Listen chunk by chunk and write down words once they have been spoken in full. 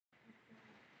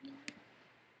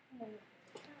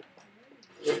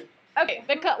Okay,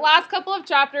 the last couple of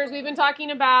chapters we've been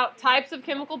talking about types of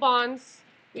chemical bonds.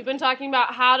 We've been talking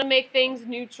about how to make things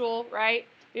neutral, right?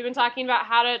 We've been talking about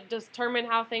how to determine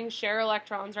how things share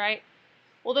electrons, right?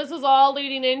 Well, this is all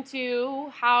leading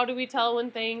into how do we tell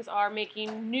when things are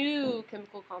making new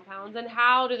chemical compounds and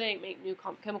how do they make new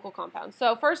chemical compounds.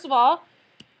 So first of all,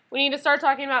 we need to start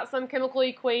talking about some chemical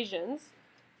equations.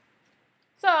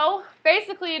 So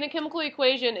basically, a chemical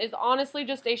equation is honestly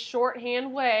just a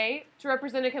shorthand way to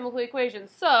represent a chemical equation.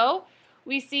 So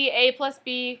we see A plus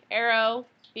B, arrow,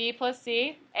 B plus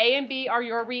C. A and B are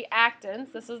your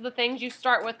reactants. This is the things you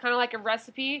start with, kind of like a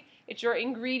recipe. It's your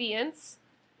ingredients.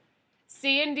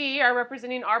 C and D are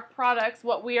representing our products,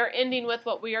 what we are ending with,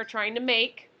 what we are trying to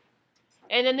make.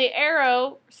 And then the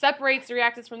arrow separates the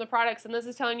reactants from the products, and this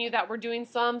is telling you that we're doing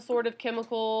some sort of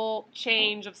chemical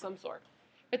change of some sort.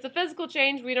 If it's a physical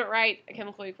change, we don't write a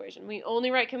chemical equation. We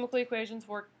only write chemical equations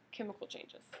for chemical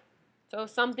changes. So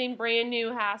something brand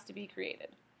new has to be created.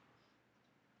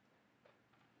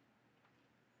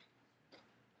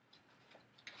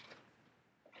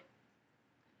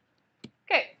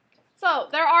 Okay, so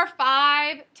there are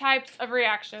 5 types of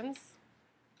reactions.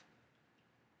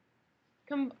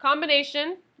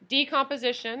 Combination,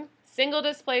 decomposition, single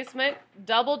displacement,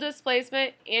 double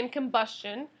displacement, and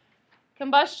combustion.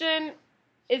 Combustion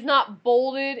is not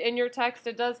bolded in your text.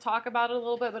 It does talk about it a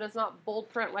little bit, but it's not bold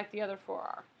print like the other 4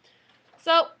 are.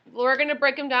 So we're going to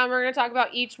break them down. We're going to talk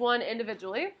about each one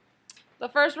individually. The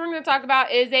first one we're going to talk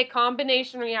about is a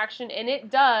combination reaction, and it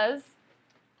does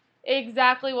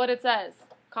exactly what it says.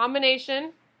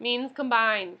 Combination means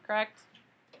combine, correct?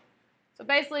 So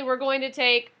basically, we're going to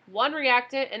take one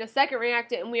reactant and a second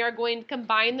reactant, and we are going to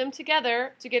combine them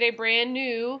together to get a brand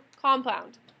new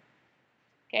compound.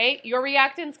 Okay, your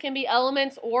reactants can be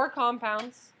elements or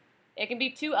compounds. It can be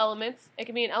 2 elements. It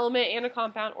can be an element and a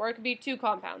compound, or it can be 2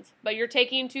 compounds. But you're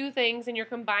taking 2 things and you're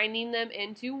combining them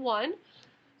into one.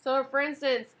 So for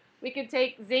instance, we could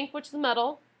take zinc, which is a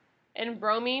metal, and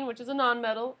bromine, which is a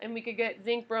nonmetal, and we could get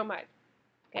zinc bromide.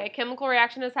 Okay, a chemical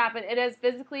reaction has happened. It has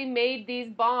physically made these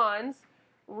bonds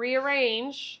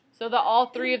rearrange so that all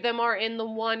 3 of them are in the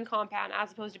one compound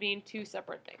as opposed to being 2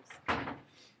 separate things.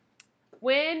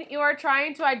 When you are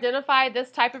trying to identify this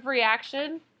type of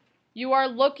reaction, you are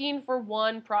looking for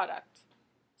one product.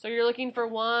 So you're looking for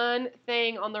one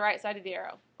thing on the right side of the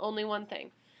arrow. Only one thing.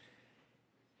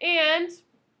 And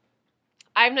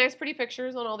I have nice pretty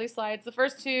pictures on all these slides. The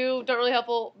first 2 don't really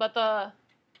helpful, but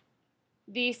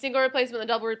the single replacement and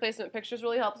the double replacement pictures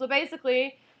really help. So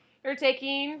basically, you're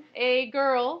taking a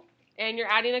girl and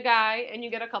you're adding a guy and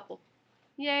you get a couple.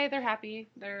 Yay, they're happy.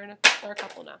 They're a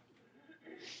couple now.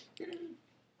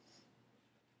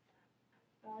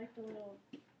 I like the little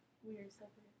we are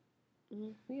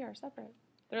separate. We are separate.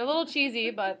 They're a little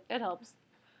cheesy, but it helps.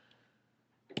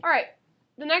 All right.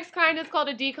 The next kind is called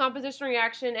a decomposition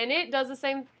reaction, and it does the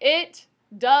same. It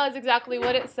does exactly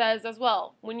what it says as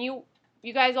well. When you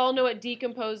guys all know what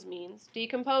decompose means.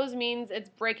 Decompose means it's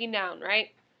breaking down,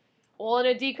 right? Well, in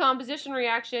a decomposition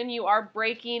reaction, you are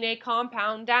breaking a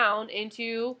compound down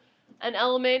into an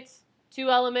element, 2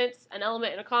 elements, an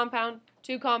element and a compound,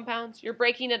 2 compounds. You're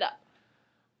breaking it up.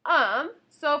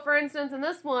 So for instance, in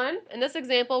this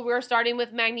example, we're starting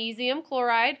with magnesium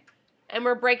chloride, and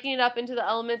we're breaking it up into the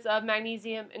elements of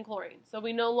magnesium and chlorine. So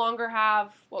we no longer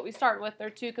have what we start with.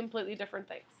 They're 2 completely different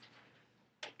things.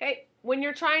 Okay, when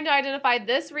you're trying to identify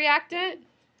this reactant,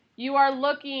 you are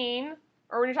looking,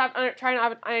 or when you're trying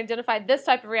to identify this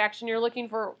type of reaction, you're looking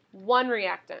for one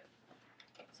reactant.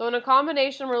 So in a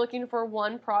combination, we're looking for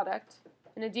one product.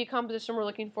 In a decomposition, we're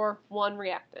looking for one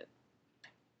reactant.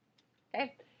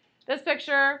 Okay, this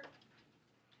picture,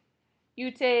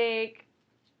 you take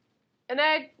an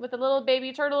egg with a little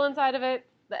baby turtle inside of it.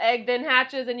 The egg then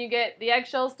hatches and you get the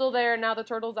eggshell still there, and now the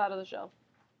turtle's out of the shell.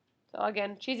 So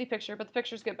again, cheesy picture, but the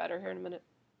pictures get better here in a minute.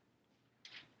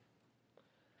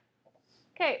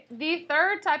 Okay, the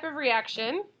third type of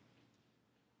reaction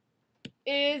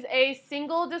is a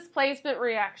single displacement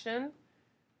reaction.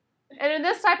 And in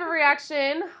this type of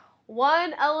reaction,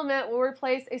 one element will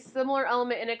replace a similar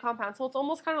element in a compound. So it's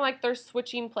almost kind of like they're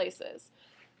switching places.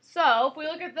 So if we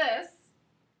look at this,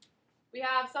 we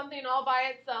have something all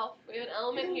by itself. We have an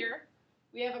element here.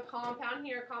 We have a compound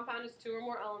here. A compound is 2 or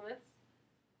more elements.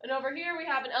 And over here we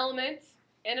have an element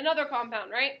and another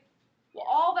compound, right? Well,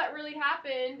 all that really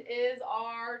happened is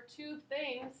our 2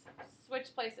 things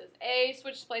switched places. A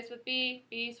switched place with B,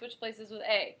 B switched places with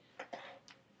A.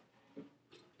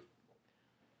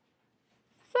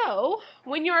 So,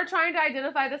 when you are trying to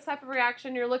identify this type of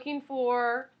reaction, you're looking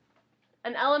for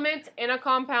an element and a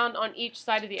compound on each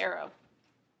side of the arrow.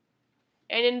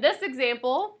 And in this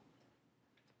example,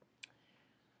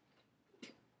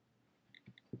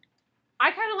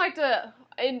 I kind of like to,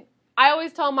 and I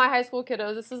always tell my high school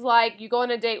kiddos, this is like you go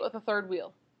on a date with a third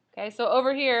wheel. Okay, so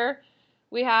over here,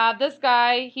 we have this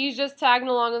guy. He's just tagging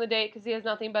along on the date because he has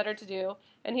nothing better to do.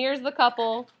 And here's the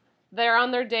couple. They're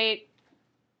on their date.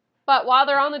 But while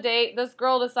they're on the date, this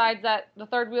girl decides that the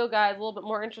third wheel guy is a little bit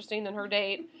more interesting than her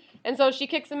date. And so she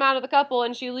kicks him out of the couple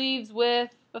and she leaves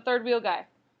with the third wheel guy.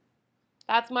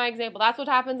 That's my example. That's what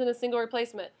happens in a single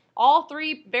replacement. All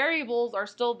three variables are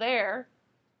still there.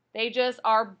 They just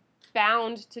are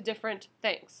bound to different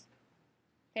things.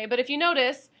 Okay, but if you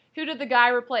notice, who did the guy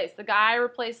replace? The guy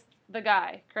replaced the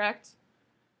guy, correct?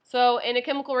 So in a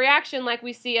chemical reaction like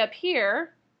we see up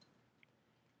here,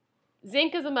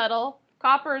 zinc is a metal,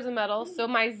 copper is a metal, so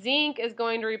my zinc is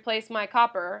going to replace my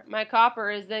copper. My copper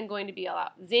is then going to be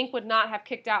out. Zinc would not have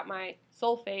kicked out my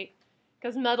sulfate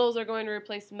because metals are going to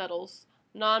replace metals.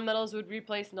 Non-metals would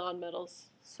replace non-metals,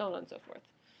 so on and so forth.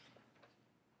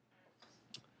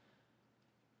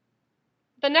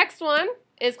 The next one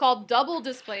is called double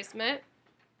displacement.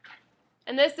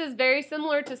 And this is very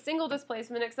similar to single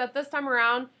displacement, except this time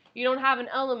around, you don't have an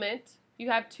element, you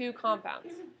have two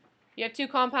compounds. You have two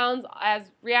compounds as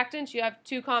reactants, you have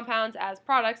two compounds as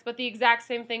products, but the exact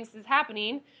same things is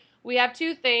happening. We have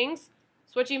two things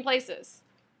switching places.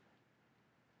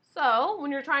 So,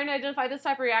 when you're trying to identify this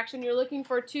type of reaction, you're looking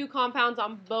for two compounds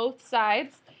on both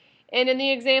sides. And in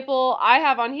the example I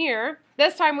have on here,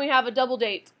 this time we have a double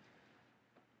date.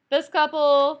 This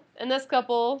couple and this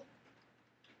couple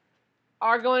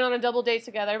are going on a double date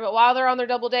together, but while they're on their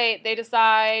double date, they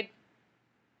decide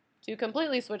to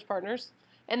completely switch partners,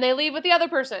 and they leave with the other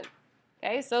person.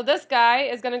 Okay, so this guy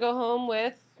is going to go home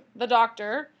with the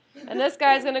doctor, and this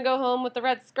guy is going to go home with the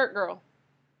red skirt girl.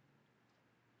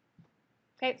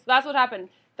 Okay, so that's what happened.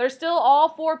 There's still, all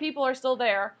four people are still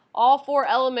there. All four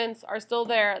elements are still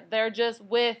there. They're just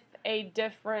with a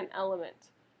different element.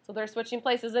 So they're switching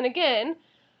places. And again,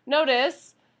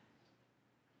 notice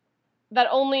that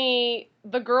only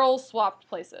the girls swapped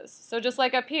places. So just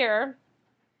like up here,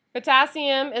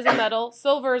 potassium is a metal,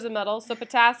 silver is a metal, so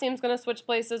potassium is going to switch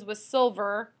places with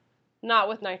silver, not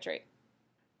with nitrate.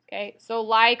 Okay, so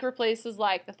like replaces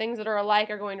like. The things that are alike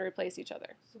are going to replace each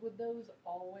other. So would those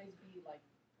always be like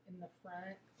in the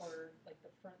front, or like the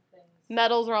front things?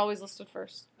 Metals are always listed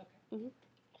first. Okay.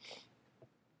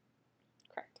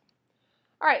 Correct.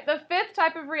 All right, the fifth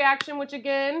type of reaction, which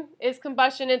again is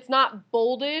combustion, it's not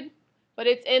bolded, but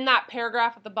it's in that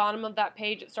paragraph at the bottom of that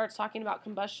page. It starts talking about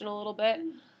combustion a little bit.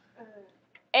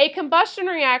 A combustion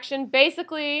reaction,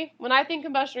 basically, when I think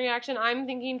combustion reaction, I'm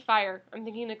thinking fire. I'm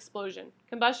thinking explosion.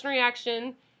 Combustion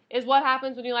reaction is what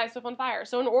happens when you light stuff on fire.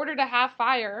 So in order to have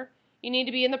fire, you need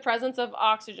to be in the presence of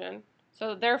oxygen.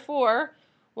 So therefore,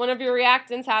 one of your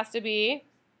reactants has to be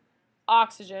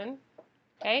oxygen.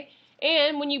 Okay?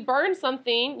 And when you burn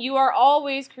something, you are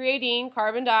always creating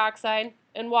carbon dioxide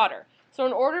and water. So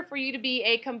in order for you to be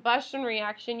a combustion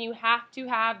reaction, you have to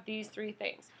have these three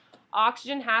things.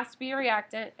 Oxygen has to be a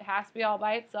reactant. It has to be all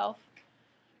by itself.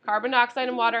 Carbon dioxide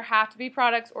and water have to be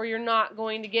products, or you're not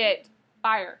going to get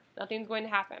fire. Nothing's going to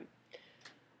happen.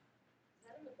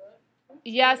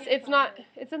 Yes, it's not.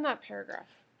 It's in that paragraph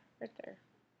right there.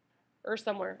 Or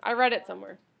somewhere. I read it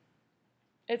somewhere.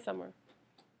 It's somewhere.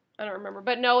 I don't remember.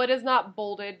 But no, it is not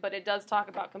bolded, but it does talk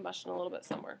about combustion a little bit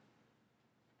somewhere.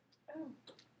 Oh,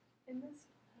 in this.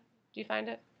 Do you find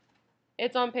it?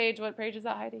 It's on page, what page is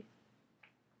that, Heidi?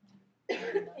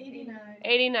 89.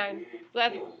 89. So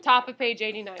that's top of page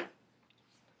 89.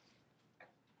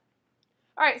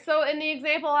 All right, so in the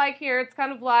example like here, it's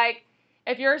kind of like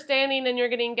if you're standing and you're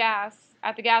getting gas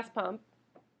at the gas pump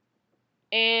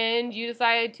and you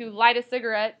decide to light a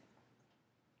cigarette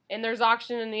and there's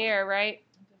oxygen in the air, right?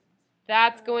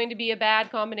 That's going to be a bad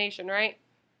combination, right?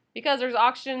 Because there's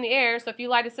oxygen in the air, so if you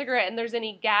light a cigarette and there's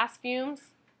any gas fumes,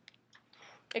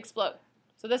 explode.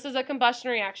 So this is a combustion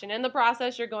reaction. In the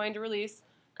process, you're going to release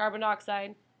carbon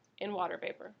dioxide and water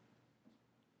vapor.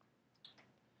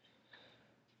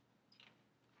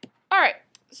 All right,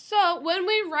 so when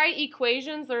we write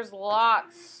equations, there's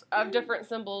lots of different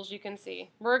symbols you can see.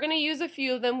 We're going to use a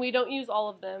few of them. We don't use all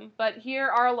of them, but here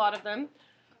are a lot of them.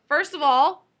 First of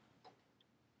all,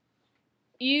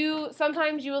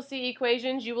 sometimes you will see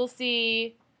equations. You will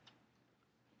see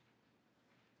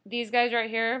these guys right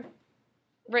here,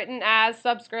 written as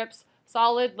subscripts: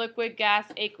 solid, liquid,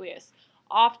 gas, aqueous.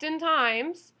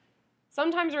 Oftentimes,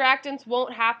 sometimes reactants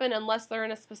won't happen unless they're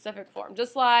in a specific form,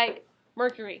 just like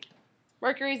mercury.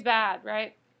 Mercury's bad,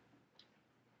 right?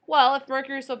 Well, if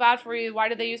mercury's so bad for you, why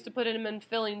do they used to put them in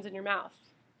fillings in your mouth?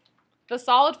 The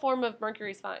solid form of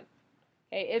mercury is fine.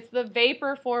 Okay, it's the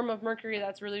vapor form of mercury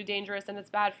that's really dangerous and it's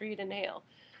bad for you to inhale.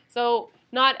 So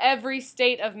not every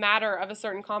state of matter of a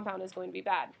certain compound is going to be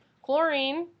bad.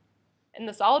 Chlorine in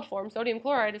the solid form, sodium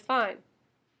chloride, is fine.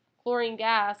 Chlorine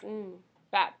gas,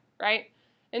 bad, right?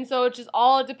 And so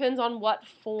it depends on what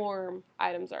form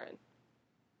items are in.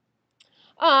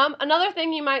 Another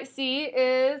thing you might see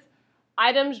is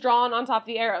items drawn on top of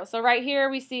the arrow. So right here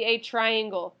we see a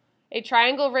triangle. A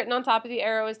triangle written on top of the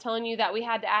arrow is telling you that we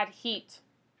had to add heat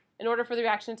in order for the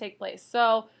reaction to take place.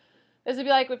 So this would be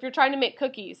like if you're trying to make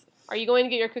cookies. Are you going to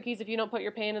get your cookies if you don't put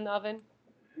your pan in the oven?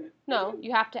 No,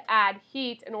 you have to add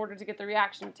heat in order to get the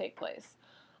reaction to take place.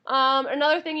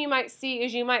 Another thing you might see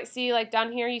is like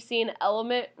down here you see an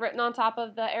element written on top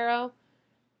of the arrow.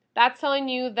 That's telling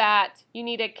you that you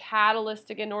need a catalyst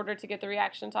in order to get the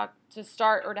reaction to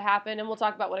start or to happen, and we'll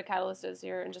talk about what a catalyst is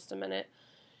here in just a minute.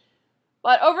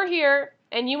 But over here,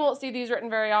 and you won't see these written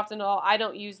very often at all, I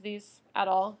don't use these at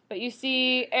all, but you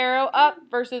see arrow up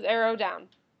versus arrow down.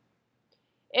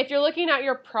 If you're looking at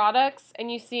your products and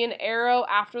you see an arrow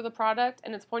after the product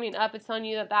and it's pointing up, it's telling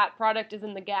you that that product is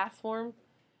in the gas form.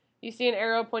 You see an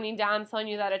arrow pointing down telling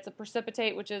you that it's a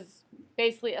precipitate, which is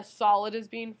basically a solid is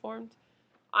being formed.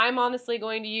 I'm honestly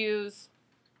going to use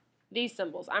these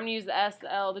symbols. I'm going to use the S,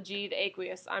 the L, the G, the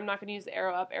aqueous. I'm not going to use the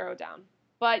arrow up, arrow down.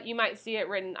 But you might see it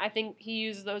written. I think he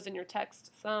uses those in your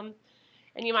text some,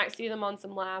 and you might see them on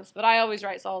some labs. But I always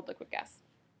write solid, liquid, gas.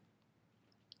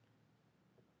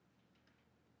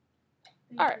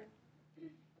 All right.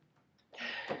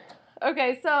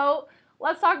 Okay, so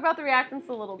let's talk about the reactants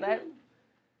a little bit.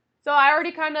 So I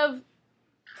already kind of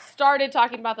started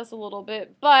talking about this a little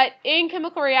bit, but in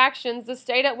chemical reactions, the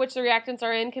state at which the reactants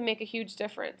are in can make a huge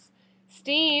difference.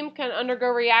 Steam can undergo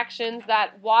reactions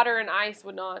that water and ice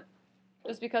would not,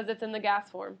 just because it's in the gas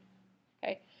form.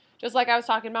 Okay, just like I was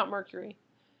talking about mercury.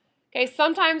 Okay,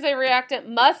 sometimes a reactant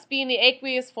must be in the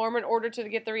aqueous form in order to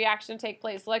get the reaction to take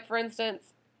place. Like for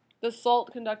instance, does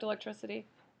salt conduct electricity?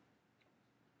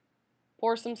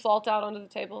 Pour some salt out onto the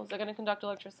table. Is it going to conduct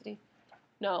electricity?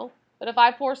 No. But if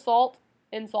I pour salt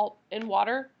in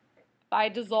water, if I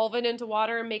dissolve it into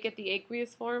water and make it the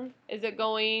aqueous form, is it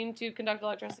going to conduct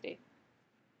electricity?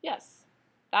 Yes.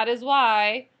 That is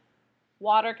why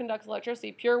water conducts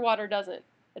electricity. Pure water doesn't.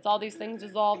 It's all these things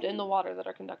dissolved in the water that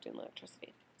are conducting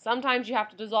electricity. Sometimes you have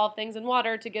to dissolve things in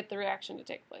water to get the reaction to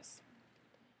take place.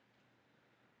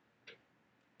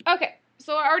 Okay,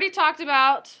 so I already talked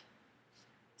about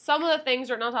some of the things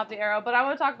written on top of the arrow, but I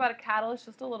want to talk about a catalyst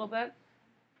just a little bit.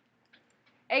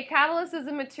 A catalyst is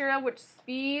a material which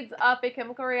speeds up a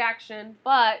chemical reaction,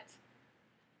 but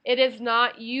it is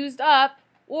not used up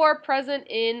or present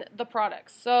in the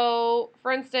products. So,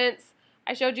 for instance,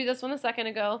 I showed you this one a second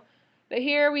ago, but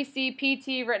here we see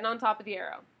PT written on top of the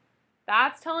arrow.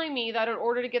 That's telling me that in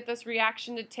order to get this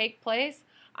reaction to take place,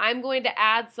 I'm going to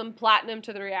add some platinum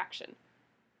to the reaction.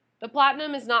 The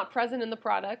platinum is not present in the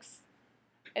products.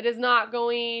 It is not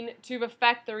going to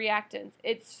affect the reactants.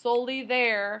 It's solely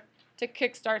there to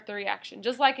kickstart the reaction,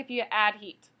 just like if you add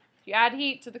heat. If you add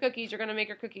heat to the cookies, you're going to make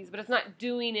your cookies, but it's not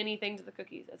doing anything to the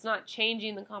cookies. It's not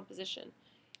changing the composition.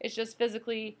 It's just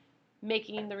physically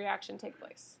making the reaction take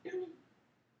place.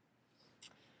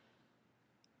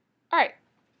 All right,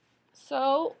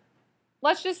 so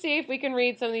let's just see if we can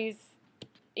read some of these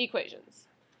equations.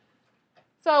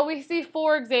 So we see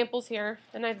 4 examples here,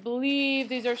 and I believe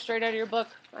these are straight out of your book.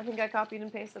 I think I copied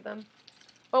and pasted them.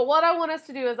 But what I want us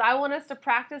to do is I want us to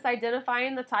practice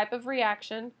identifying the type of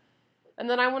reaction, and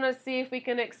then I want to see if we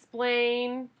can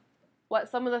explain what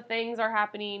some of the things are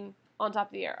happening on top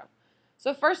of the arrow.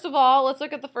 So first of all, let's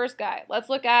look at the first guy. Let's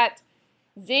look at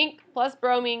zinc plus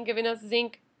bromine giving us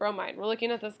zinc bromide. We're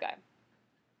looking at this guy.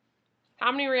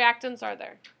 How many reactants are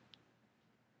there?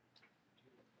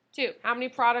 2. How many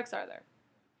products are there?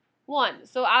 1.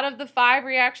 So out of the 5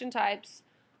 reaction types,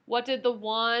 what did the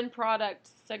one product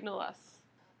signal us?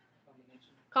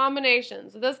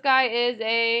 Combination. So this guy is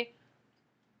a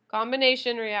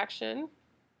combination reaction.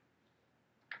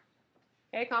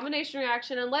 Okay, combination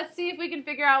reaction. And let's see if we can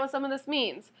figure out what some of this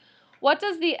means. What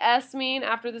does the S mean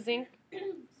after the zinc?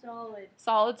 Solid.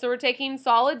 Solid. So we're taking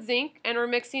solid zinc and we're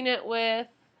mixing it with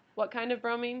what kind of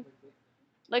bromine?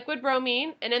 Liquid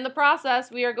bromine. And in the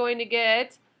process, we are going to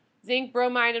get zinc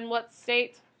bromide in what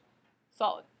state?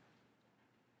 Solid.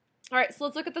 All right, so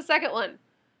let's look at the second one.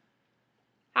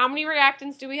 How many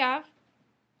reactants do we have?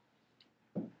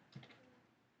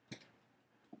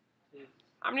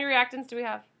 How many reactants do we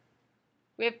have?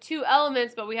 We have 2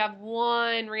 elements, but we have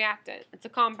 1 reactant. It's a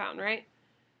compound, right?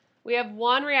 We have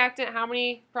 1 reactant. How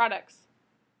many products?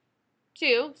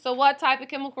 2. So what type of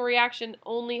chemical reaction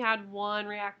only had 1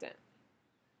 reactant?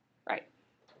 Right.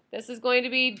 This is going to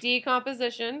be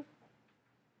decomposition.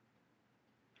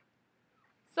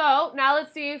 So now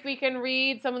let's see if we can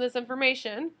read some of this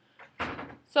information.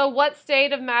 So what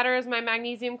state of matter is my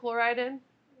magnesium chloride in?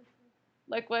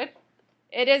 Liquid.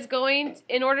 It is going,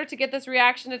 in order to get this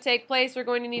reaction to take place, we're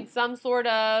going to need some sort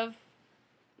of,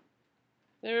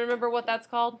 do you remember what that's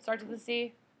called? Starts with a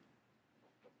C?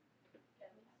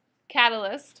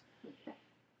 Catalyst.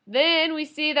 Then we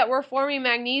see that we're forming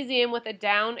magnesium with a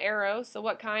down arrow. So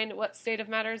what state of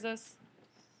matter is this?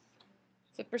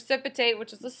 It's a precipitate,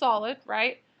 which is a solid,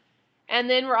 right? And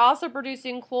then we're also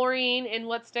producing chlorine in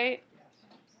what state?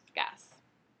 Gas.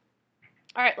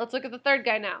 All right, let's look at the third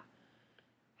guy now.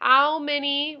 How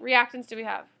many reactants do we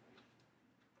have?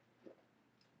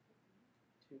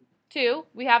 Two.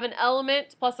 We have an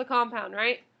element plus a compound,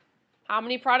 right? How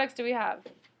many products do we have?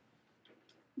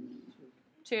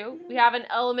 Two. We have an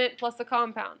element plus a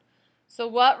compound. So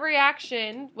what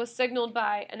reaction was signaled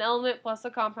by an element plus a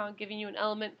compound giving you an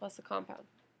element plus a compound?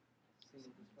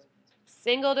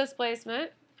 Single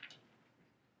displacement.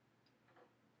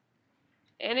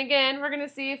 And again, we're going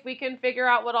to see if we can figure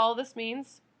out what all this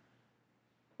means.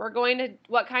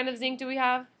 What kind of zinc do we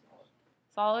have?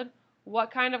 Solid. What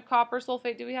kind of copper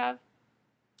sulfate do we have?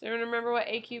 Does anyone remember what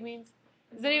AQ means?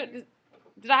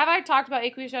 Have I talked about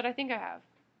aqueous yet? I think I have.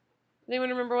 Does anyone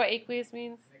remember what aqueous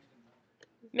means?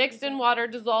 Mixed in water,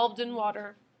 dissolved in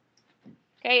water.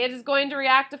 Okay, it is going to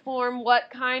react to form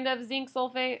what kind of zinc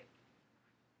sulfate?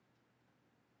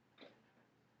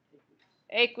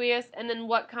 Aqueous. And then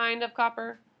what kind of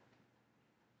copper?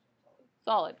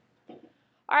 Solid.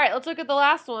 All right, let's look at the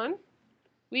last one.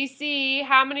 We see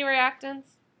how many reactants?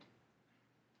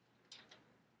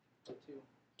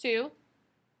 Two.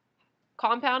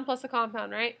 Compound plus a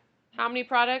compound, right? How many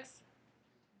products?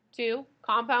 Two.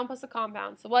 Compound plus a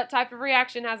compound. So what type of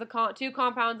reaction has two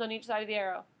compounds on each side of the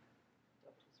arrow?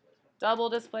 Double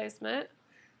displacement.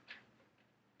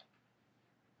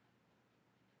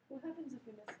 What happens if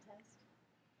we miss a test?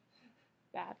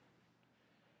 Bad.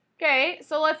 Okay,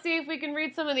 so let's see if we can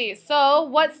read some of these. So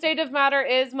what state of matter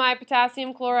is my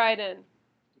potassium chloride in?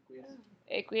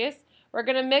 Aqueous. We're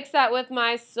going to mix that with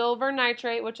my silver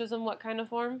nitrate, which is in what kind of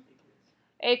form?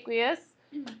 Aqueous.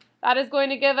 That is going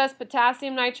to give us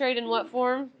potassium nitrate in what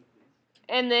form?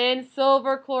 And then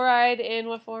silver chloride in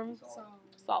what form?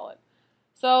 Solid.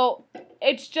 So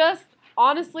it's just,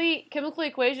 honestly, chemical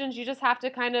equations, you just have to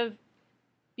kind of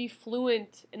be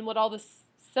fluent in what all the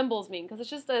symbols mean, because it's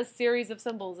just a series of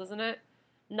symbols, isn't it?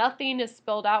 Nothing is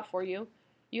spelled out for you.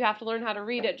 You have to learn how to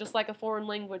read it, just like a foreign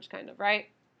language, kind of, right?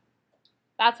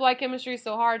 That's why chemistry is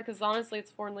so hard, because honestly,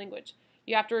 it's a foreign language.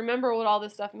 You have to remember what all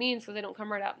this stuff means, because they don't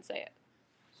come right out and say it.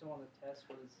 So on the test,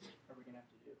 what are we going to have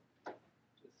to do?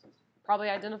 Probably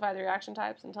identify the reaction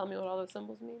types and tell me what all those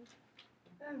symbols mean.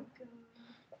 Oh, God.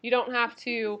 You don't have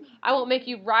to, I won't make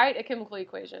you write a chemical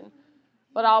equation,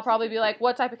 but I'll probably be like,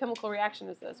 what type of chemical reaction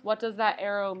is this? What does that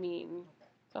arrow mean?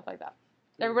 Stuff like that.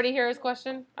 Did everybody hear his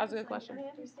question? That was a good question. I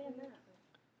understand that.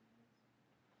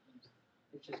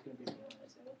 It's just going to be.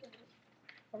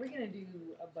 Are we gonna do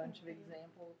a bunch of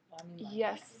examples? I mean, like,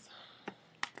 Yes.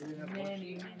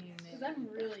 many. Because I'm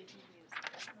really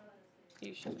confused.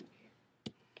 You should.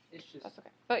 It's just. That's okay.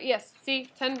 But yes, see,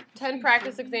 10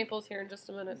 practice examples here in just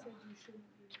a minute.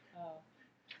 Oh.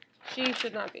 She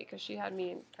should not be, because she had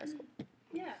me in high school.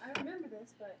 Yeah, I remember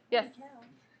this, but Yes. it counts.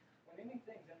 When anything's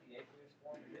in the aqueous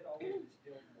form, is it always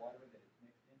distilled water that it's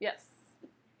mixed in? Yes. You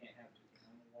can't have just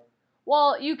normal water?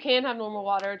 Well, you can have normal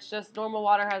water. It's just normal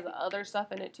water has other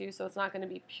stuff in it too, so it's not going to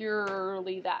be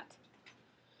purely that.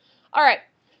 All right.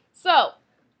 So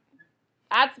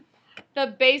that's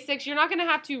the basics. You're not going to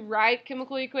have to write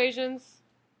chemical equations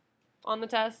on the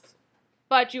test,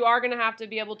 but you are going to have to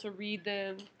be able to read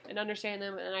them and understand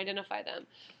them and identify them.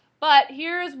 But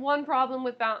here's one problem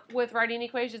with writing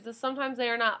equations is sometimes they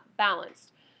are not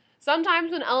balanced.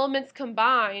 Sometimes when elements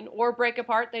combine or break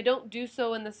apart, they don't do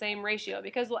so in the same ratio.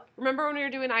 Because remember when we were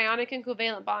doing ionic and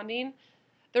covalent bonding?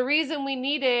 The reason we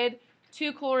needed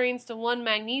 2 chlorines to 1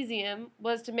 magnesium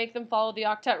was to make them follow the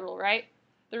octet rule, right?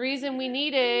 The reason we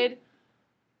needed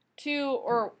 2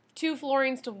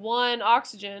 fluorines to 1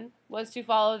 oxygen was to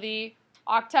follow the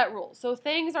octet rule. So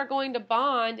things are going to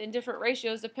bond in different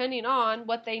ratios depending on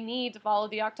what they need to follow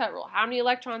the octet rule. How many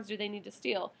electrons do they need to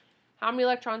steal? How many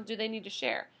electrons do they need to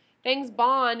share? Things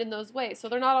bond in those ways. So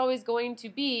they're not always going to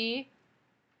be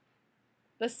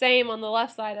the same on the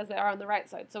left side as they are on the right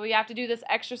side. So we have to do this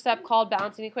extra step called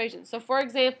balancing equations. So for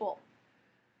example,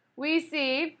 we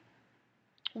see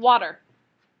water.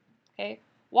 Okay,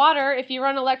 water, if you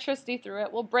run electricity through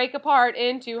it, will break apart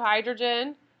into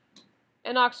hydrogen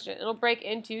and oxygen. It'll break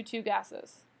into 2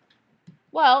 gases.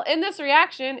 Well, in this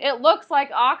reaction, it looks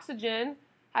like oxygen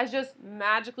has just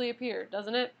magically appeared,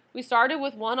 doesn't it? We started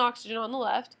with 1 oxygen on the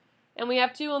left, and we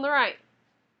have 2 on the right.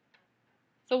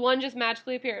 So 1 just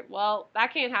magically appeared. Well,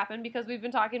 that can't happen because we've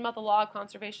been talking about the law of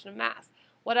conservation of mass.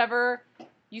 Whatever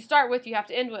you start with, you have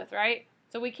to end with, right?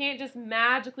 So we can't just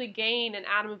magically gain an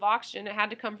atom of oxygen. It had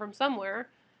to come from somewhere.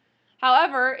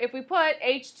 However, if we put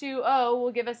H2O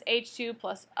will give us H2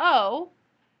 plus O,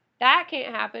 that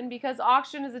can't happen because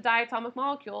oxygen is a diatomic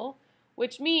molecule,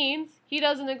 which means he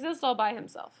doesn't exist all by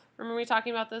himself. Remember we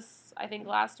talking about this, I think,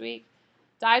 last week?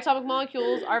 Diatomic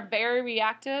molecules are very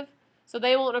reactive, so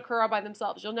they won't occur all by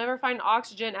themselves. You'll never find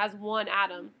oxygen as one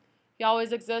atom. He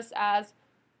always exists as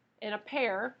in a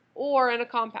pair or in a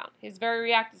compound. He's very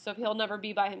reactive, so he'll never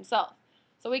be by himself.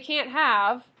 So we can't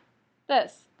have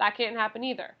this. That can't happen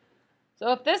either.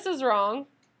 So if this is wrong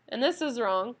and this is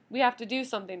wrong, we have to do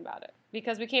something about it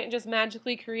because we can't just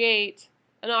magically create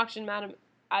an oxygen atom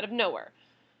out of nowhere.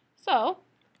 So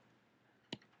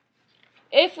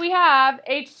if we have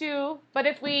H2, but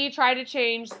if we try to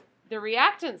change the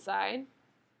reactant side,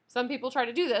 some people try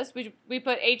to do this. We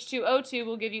put H2O2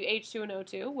 will give you H2 and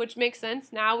O2, which makes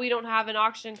sense. Now we don't have an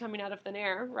oxygen coming out of thin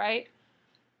air, right?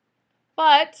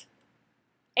 But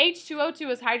H2O2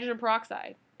 is hydrogen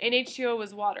peroxide, and H2O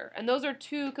is water. And those are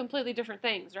 2 completely different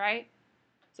things, right?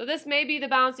 So this may be the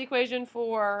balanced equation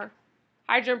for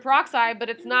hydrogen peroxide, but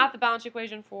it's not the balanced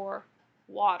equation for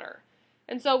water.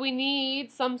 And so we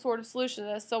need some sort of solution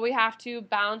to this, so we have to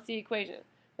balance the equation.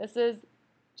 This is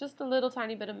just a little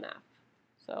tiny bit of math.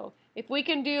 So if we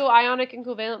can do ionic and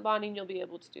covalent bonding, you'll be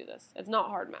able to do this. It's not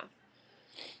hard math.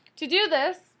 To do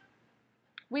this,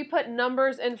 we put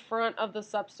numbers in front of the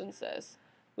substances.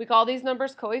 We call these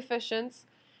numbers coefficients,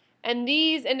 and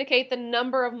these indicate the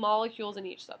number of molecules in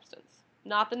each substance,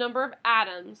 not the number of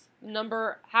atoms,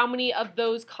 how many of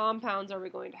those compounds are we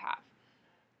going to have.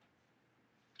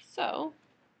 So,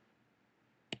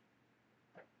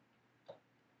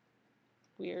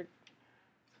 weird.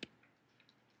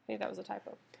 I think that was a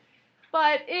typo.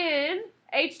 But in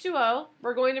H2O,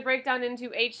 we're going to break down into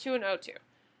H2 and O2.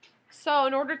 So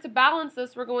in order to balance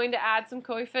this, we're going to add some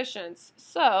coefficients.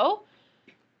 So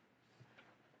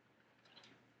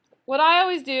what I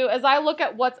always do is I look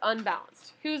at what's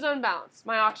unbalanced. Who's unbalanced?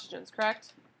 My oxygens,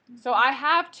 correct? So I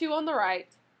have 2 on the right.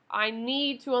 I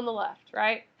need 2 on the left,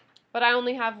 right? But I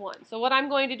only have 1. So what I'm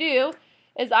going to do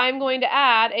is I'm going to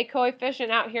add a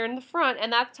coefficient out here in the front,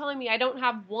 and that's telling me I don't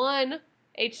have 1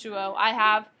 H2O, I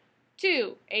have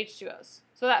 2 H2Os.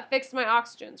 So that fixed my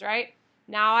oxygens, right?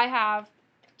 Now I have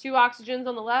 2 oxygens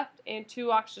on the left and 2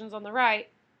 oxygens on the right.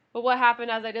 But what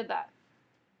happened as I did that?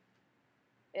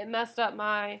 It messed up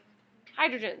my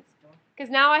hydrogens. Because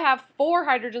now I have 4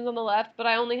 hydrogens on the left, but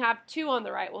I only have 2 on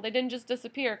the right. Well, they didn't just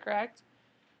disappear, correct?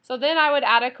 So then I would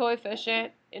add a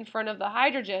coefficient in front of the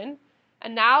hydrogen,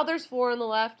 and now there's 4 on the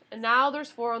left, and now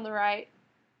there's 4 on the right,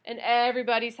 and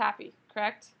everybody's happy,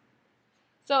 correct?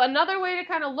 So another way to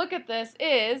kind of look at this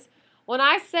is when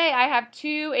I say I have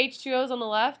 2 H2Os on the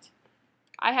left,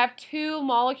 I have 2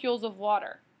 molecules of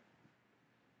water.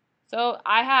 So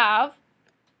I have,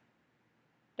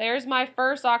 there's my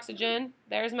first oxygen,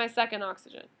 there's my second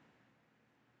oxygen.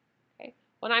 Okay.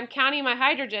 When I'm counting my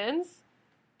hydrogens,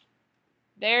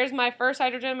 there's my first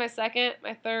hydrogen, my second,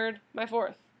 my third, my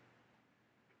fourth.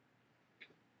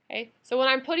 Okay. So when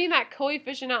I'm putting that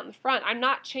coefficient out in the front, I'm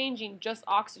not changing just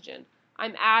oxygen.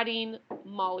 I'm adding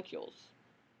molecules.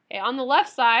 Okay, on the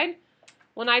left side,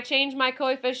 when I change my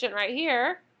coefficient right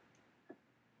here,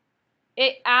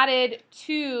 it added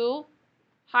 2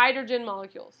 hydrogen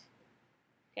molecules.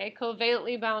 Okay,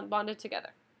 covalently bonded together.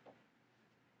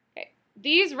 Okay,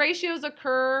 these ratios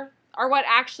are what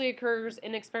actually occurs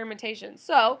in experimentation.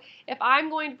 So if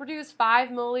I'm going to produce 5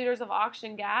 milliliters of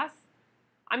oxygen gas,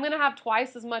 I'm going to have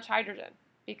twice as much hydrogen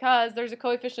because there's a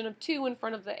coefficient of 2 in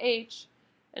front of the H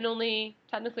and only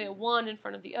technically a 1 in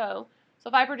front of the O. So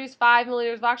if I produce 5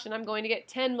 milliliters of oxygen, I'm going to get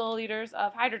 10 milliliters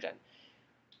of hydrogen.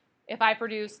 If I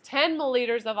produce 10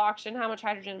 milliliters of oxygen, how much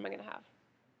hydrogen am I going to have?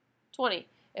 20.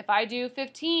 If I do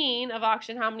 15 of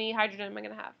oxygen, how many hydrogen am I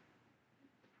going to have?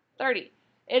 30.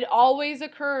 It always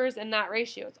occurs in that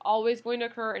ratio. It's always going to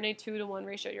occur in a 2-to-1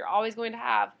 ratio. You're always going to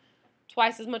have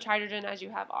twice as much hydrogen as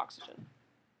you have oxygen.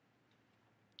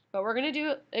 But we're going to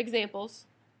do examples.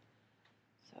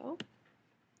 So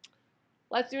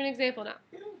let's do an example now.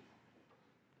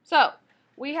 So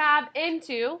we have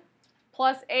N2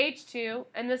 plus H2,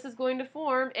 and this is going to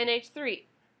form NH3.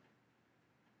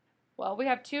 Well, we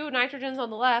have 2 nitrogens on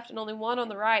the left and only 1 on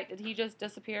the right. Did he just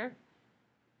disappear?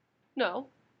 No.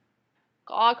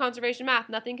 All conservation math.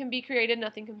 Nothing can be created,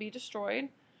 nothing can be destroyed.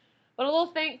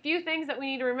 But a few things that we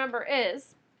need to remember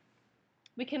is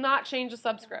we cannot change the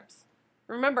subscripts.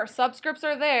 Remember, subscripts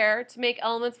are there to make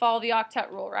elements follow the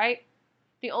octet rule, right?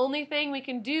 The only thing we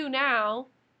can do now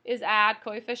is add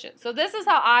coefficients. So this is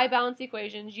how I balance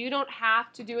equations. You don't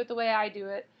have to do it the way I do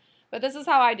it, but this is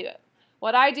how I do it.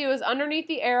 What I do is underneath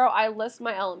the arrow, I list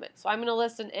my elements. So I'm going to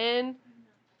list an N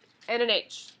and an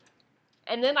H.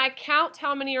 And then I count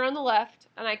how many are on the left,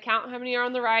 and I count how many are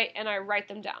on the right, and I write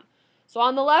them down. So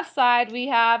on the left side, we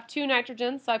have 2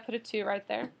 nitrogens, so I put a 2 right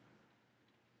there.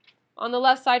 On the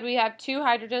left side, we have 2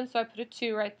 hydrogens, so I put a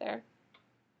 2 right there.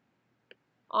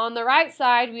 On the right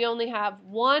side, we only have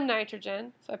 1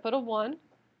 nitrogen, so I put a 1.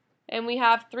 And we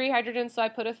have 3 hydrogens, so I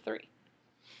put a 3.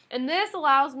 And this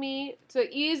allows me to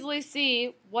easily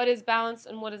see what is balanced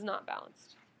and what is not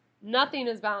balanced. Nothing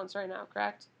is balanced right now,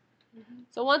 correct?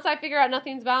 So once I figure out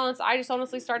nothing's balanced, I just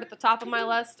honestly start at the top of my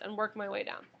list and work my way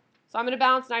down. So I'm going to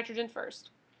balance nitrogen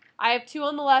first. I have 2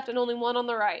 on the left and only 1 on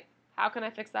the right. How can I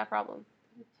fix that problem?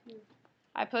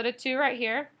 I put a 2 right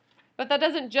here. But that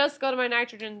doesn't just go to my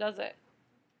nitrogen, does it?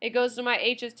 It goes to my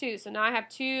H's too. So now I have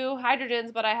 2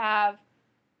 hydrogens, but I have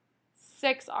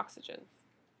 6 oxygens.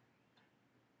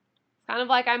 It's kind of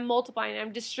like I'm multiplying.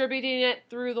 I'm distributing it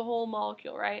through the whole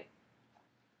molecule, right?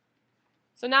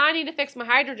 So now I need to fix my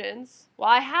hydrogens. Well,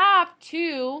 I have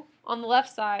 2 on the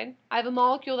left side. I have a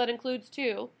molecule that includes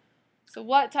 2. So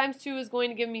what times 2 is going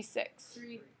to give me 6?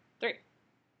 3.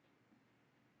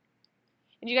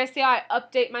 And you guys see how I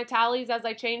update my tallies as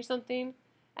I change something?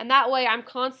 And that way I'm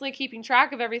constantly keeping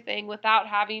track of everything without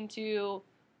having to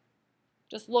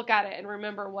just look at it and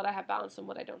remember what I have balanced and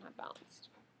what I don't have balanced.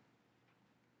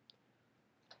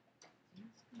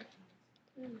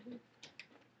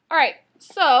 All right,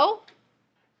 so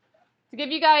to give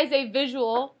you guys a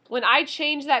visual, when I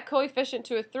changed that coefficient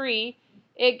to a 3,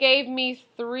 it gave me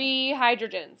 3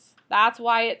 hydrogens. That's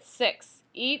why it's 6.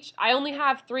 I only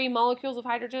have 3 molecules of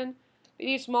hydrogen, but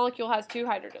each molecule has 2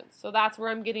 hydrogens. So that's where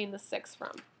I'm getting the 6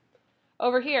 from.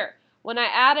 Over here, when I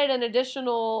added an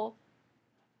additional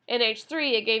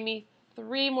NH3, it gave me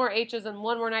 3 more H's and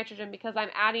 1 more nitrogen because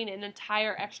I'm adding an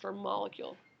entire extra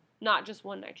molecule, not just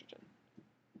 1 nitrogen.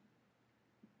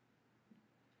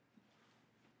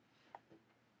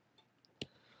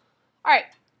 All right,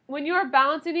 when you are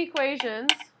balancing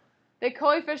equations, the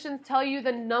coefficients tell you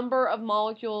the number of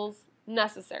molecules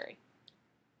necessary.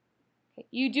 Okay.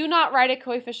 You do not write a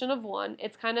coefficient of 1.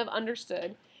 It's kind of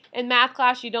understood. In math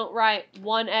class, you don't write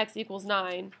 1x equals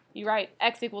 9. You write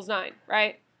x equals 9,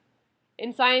 right?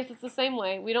 In science, it's the same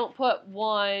way. We don't put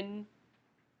 1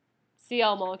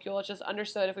 Cl molecule. It's just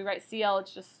understood. If we write Cl,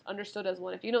 it's just understood as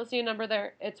 1. If you don't see a number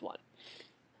there, it's 1.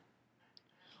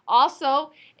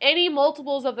 Also, any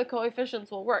multiples of the coefficients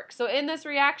will work. So in this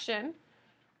reaction,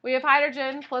 we have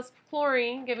hydrogen plus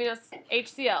chlorine giving us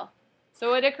HCl.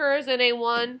 So it occurs in a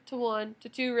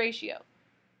 1:1:2 ratio.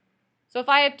 So if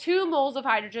I have 2 moles of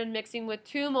hydrogen mixing with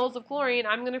 2 moles of chlorine,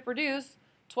 I'm going to produce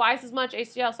twice as much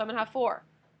HCl, so I'm going to have 4.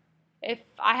 If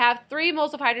I have 3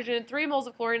 moles of hydrogen and 3 moles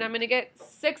of chlorine, I'm going to get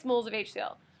 6 moles of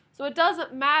HCl. So it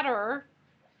doesn't matter.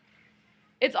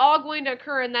 It's all going to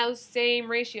occur in those same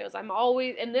ratios.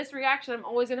 In this reaction, I'm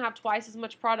always going to have twice as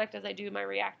much product as I do my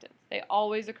reactants. They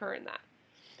always occur in that.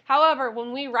 However,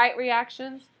 when we write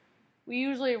reactions, we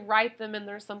usually write them in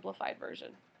their simplified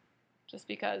version, just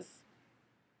because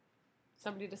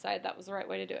somebody decided that was the right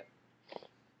way to do it.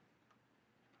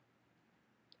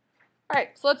 All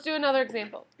right, so let's do another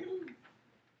example.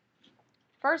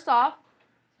 First off,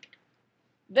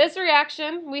 this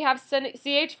reaction, we have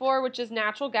CH4, which is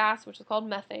natural gas, which is called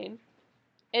methane.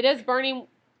 It is burning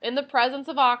in the presence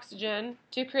of oxygen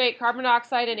to create carbon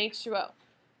dioxide and H2O.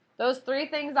 Those 3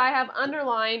 things I have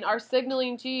underlined are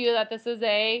signaling to you that this is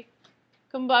a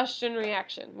combustion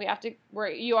reaction.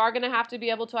 You are going to have to be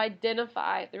able to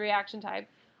identify the reaction type.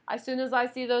 As soon as I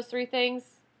see those 3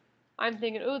 things, I'm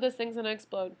thinking, ooh, this thing's going to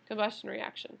explode. Combustion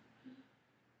reaction.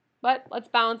 But let's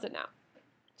balance it now.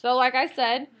 So like I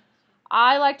said,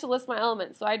 I like to list my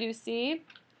elements. So I do C,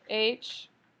 H,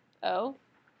 O,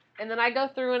 and then I go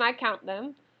through and I count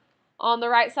them. On the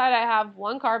right side, I have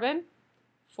 1 carbon,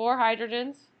 4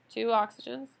 hydrogens, 2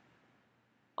 oxygens.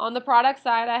 On the product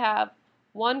side, I have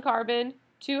 1 carbon,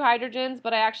 2 hydrogens,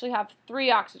 but I actually have 3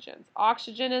 oxygens.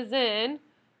 Oxygen is in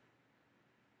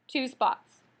 2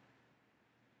 spots,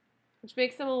 which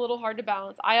makes them a little hard to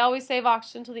balance. I always save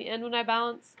oxygen till the end when I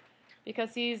balance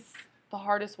because he's the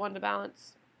hardest one to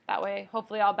balance. That way,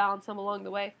 hopefully I'll balance them along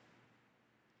the way.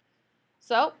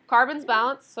 So, carbon's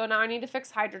balanced, so now I need to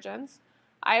fix hydrogens.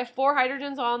 I have 4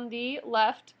 hydrogens on the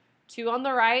left, 2 on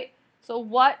the right. So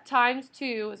what times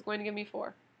 2 is going to give me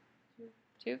 4?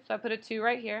 2. So I put a 2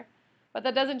 right here. But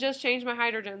that doesn't just change my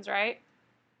hydrogens, right?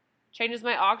 Changes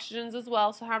my oxygens as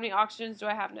well. So how many oxygens do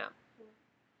I have now?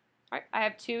 All right, I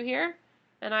have 2 here,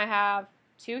 and I have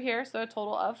 2 here, so a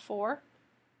total of 4.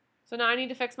 So now I need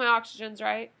to fix my oxygens,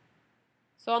 right?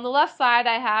 So on the left side,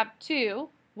 I have 2.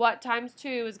 What times 2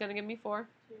 is going to give me 4?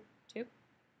 2.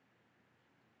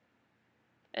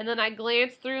 And then I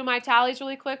glance through my tallies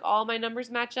really quick. All my numbers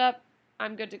match up.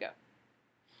 I'm good to go.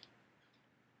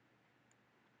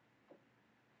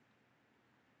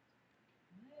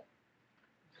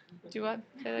 Do what?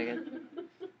 Say that again.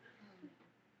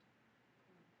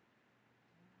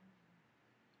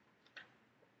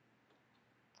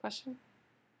 Question?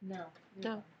 No.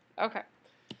 No. Okay.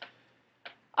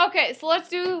 Okay, so let's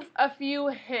do a few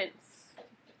hints.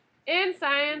 In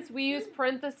science, we use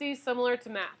parentheses similar to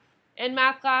math. In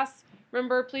math class,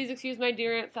 remember, please excuse my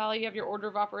dear Aunt Sally, you have your order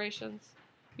of operations.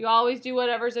 You always do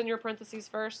whatever's in your parentheses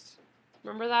first.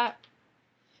 Remember that?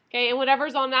 Okay, and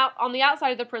whatever's on the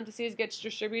outside of the parentheses gets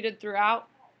distributed throughout.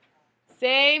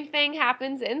 Same thing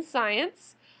happens in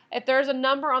science. If there's a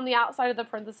number on the outside of the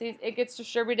parentheses, it gets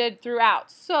distributed throughout.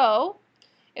 So,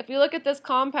 if we look at this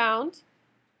compound,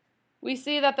 we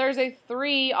see that there's a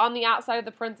 3 on the outside of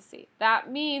the parentheses.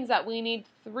 That means that we need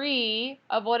 3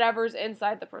 of whatever's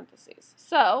inside the parentheses.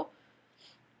 So,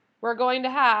 we're going to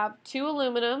have 2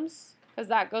 aluminums, because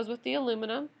that goes with the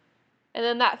aluminum. And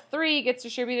then that 3 gets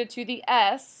distributed to the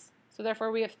S, so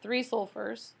therefore we have 3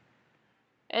 sulfurs.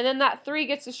 And then that 3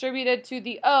 gets distributed to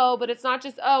the O, but it's not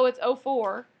just O, it's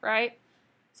O4, right?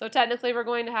 So technically we're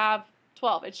going to have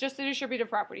 12. It's just a distributive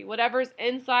property. Whatever's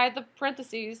inside the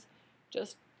parentheses,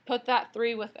 just put that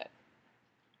 3 with it.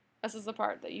 This is the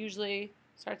part that usually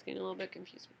starts getting a little bit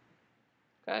confusing.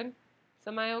 Good?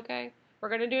 Semi-okay? We're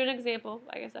going to do an example,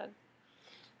 like I said.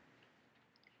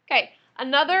 Okay,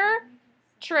 another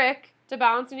trick to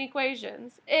balancing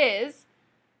equations is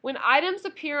when items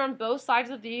appear on both sides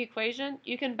of the equation,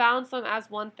 you can balance them as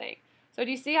one thing. So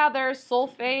do you see how there's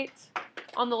sulfate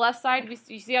on the left side?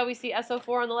 You see how we see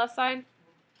SO4 on the left side?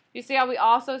 You see how we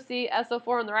also see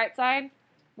SO4 on the right side?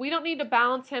 We don't need to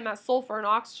balance him as sulfur and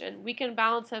oxygen. We can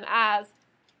balance him as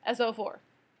SO4.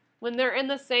 When they're in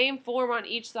the same form on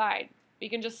each side, we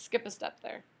can just skip a step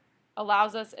there.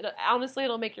 Allows us, honestly,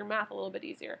 it'll make your math a little bit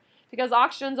easier. Because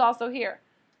oxygen's also here.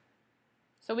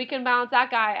 So we can balance that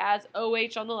guy as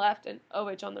OH on the left and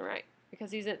OH on the right.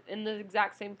 Because he's in the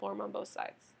exact same form on both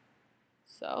sides.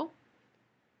 So,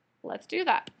 let's do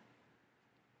that.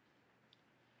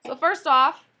 So first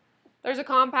off, there's 2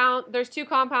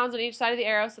 compounds on each side of the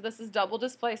arrow, so this is double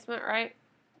displacement, right?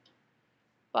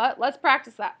 But let's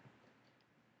practice that.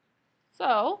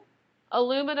 So,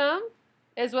 aluminum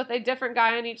is with a different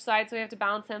guy on each side, so we have to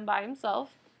balance him by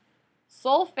himself.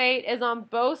 Sulfate is on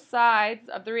both sides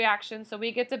of the reaction, so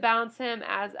we get to balance him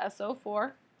as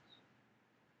SO4.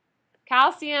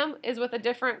 Calcium is with a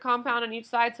different compound on each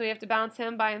side, so we have to balance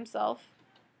him by himself.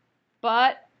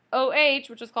 But OH,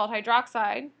 which is called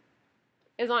hydroxide,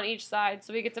 is on each side,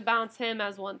 so we get to balance him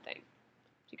as one thing.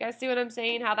 Do you guys see what I'm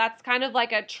saying? How that's kind of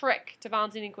like a trick to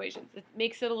balancing equations. It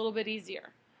makes it a little bit easier.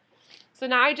 So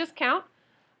now I just count.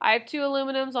 I have 2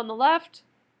 aluminums on the left,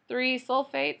 3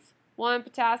 sulfates, 1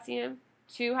 potassium,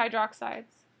 2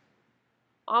 hydroxides.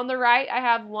 On the right, I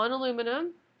have 1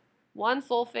 aluminum, 1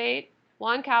 sulfate,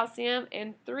 1 calcium,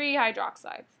 and 3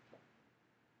 hydroxides.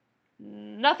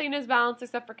 Nothing is balanced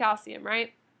except for calcium,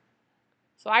 right?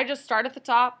 So I just start at the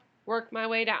top, work my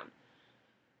way down.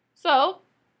 So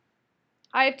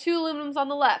I have 2 aluminums on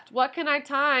the left. What can I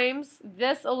times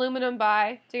this aluminum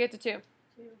by to get to 2?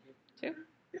 2.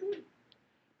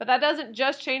 But that doesn't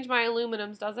just change my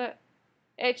aluminums, does it?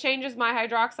 It changes my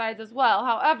hydroxides as well.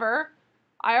 However,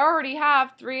 I already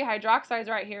have 3 hydroxides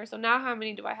right here, so now how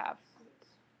many do I have?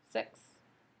 6.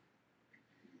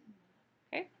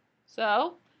 Okay,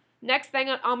 so next thing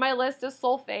on my list is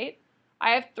sulfate.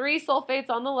 I have 3 sulfates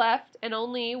on the left and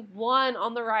only 1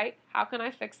 on the right. How can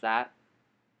I fix that?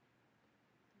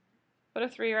 Put a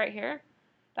 3 right here.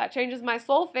 That changes my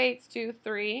sulfates to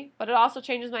 3, but it also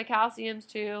changes my calciums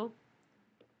to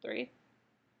 3.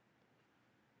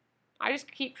 I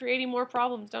just keep creating more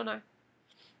problems, don't I?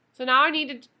 So now I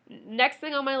need to, next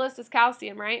thing on my list is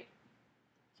calcium, right?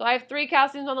 So I have 3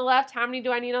 calciums on the left. How many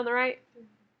do I need on the right?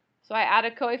 So I add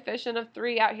a coefficient of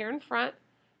 3 out here in front.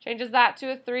 Changes that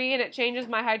to a 3, and it changes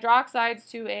my hydroxides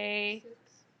to a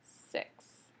 6.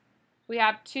 We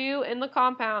have 2 in the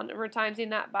compound, and we're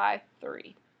timesing that by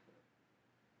 3.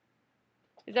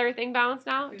 Is everything balanced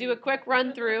now? Do a quick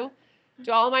run through.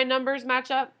 Do all my numbers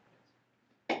match up?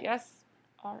 Yes?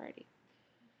 Alrighty.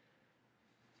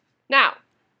 Now,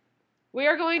 we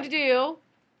are going to do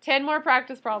 10 more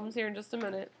practice problems here in just a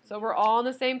minute. So we're all on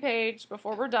the same page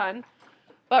before we're done.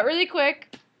 But really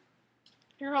quick,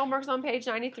 your homework's on page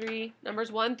 93,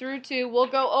 numbers 1 through 2. We'll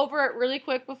go over it really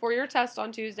quick before your test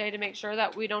on Tuesday to make sure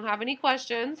that we don't have any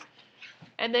questions.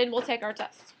 And then we'll take our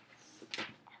test.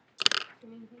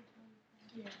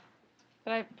 Yeah.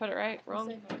 Did I put it right?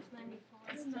 Wrong?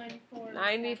 It's 94.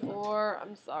 94.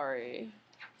 I'm sorry.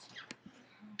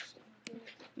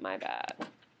 My bad.